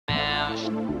Yeah.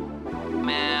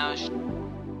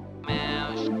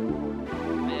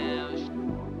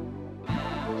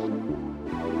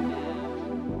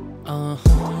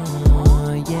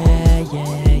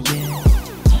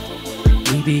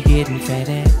 We be getting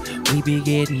fatter, we be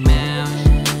getting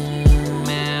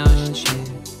MöWNအခြH,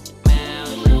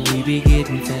 yeah. We be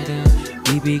getting fatter,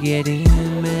 we be getting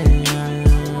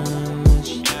MöWNအ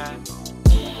ခြH.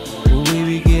 We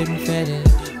be getting fatter,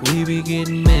 we be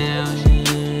getting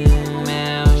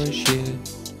MöWNအခြH,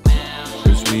 yeah.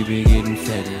 'Cause we be getting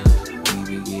fatter, we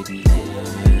be getting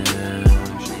MöWN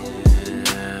အခြ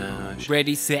H.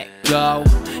 Ready, set, go.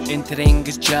 Entering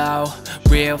is Joe.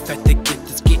 Real fat to get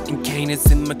this, getting canes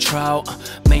in my throat.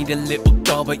 Made a little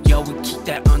dough, but yo, we keep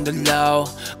that on the low.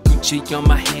 Gucci on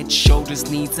my head, shoulders,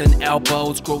 knees and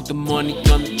elbows. Grow the money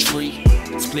on the tree.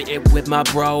 Split it with my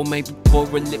bro. Maybe pour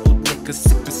a little liquor,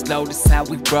 sip it slow, that's how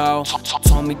we roll.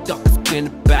 TöMMY dog, it's been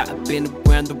about, I've been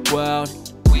around the world.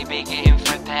 We be getting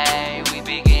fatter, we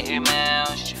be getting MöWN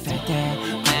အခြH. Fatter,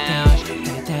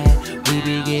 we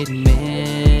be getting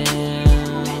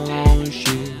MöWNအခြ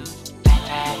H.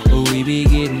 We be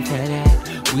getting fatter,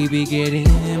 we be getting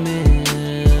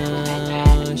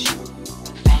MöWNအခြH.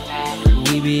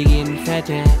 We be getting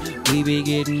fatter, we be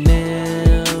getting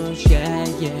MöWNအခြ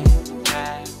H, yeah.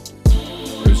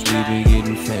 'Cause we be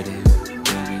getting fatter,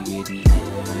 we be getting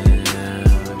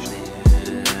MöWNအခြ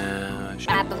H.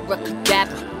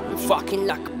 Abracadabra, I'm fucking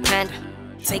like a panda.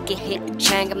 Take a hit of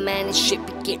Changa, man, and shit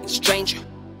be getting stranger.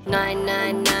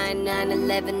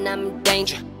 9999911, I'm in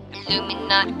danger.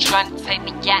 Illuminati trying to take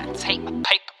me out and take my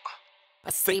paper.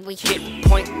 I say we hit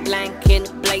point blank in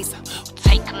a blazer. We'll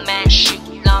take a man, shoot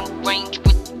long range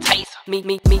with the taser. Me,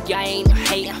 I ain't a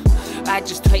hater, I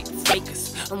just hate the fakers.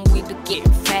 And we be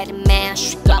getting fatter, man,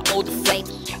 she got all the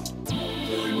flavors.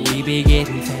 We be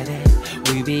getting fatter,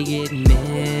 we be getting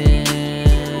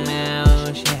MöWN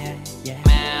အခြH, yeah.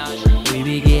 We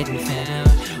be getting fatter,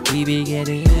 we be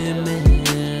getting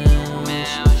MöWN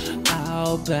အခြH.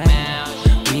 Oh, but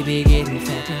we be getting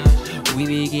fatter, we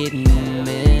be getting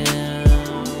MöWN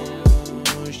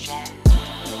အခြH.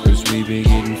 'Cause we be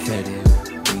getting fatter,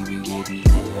 we be getting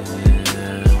MöWNအခြ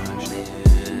H.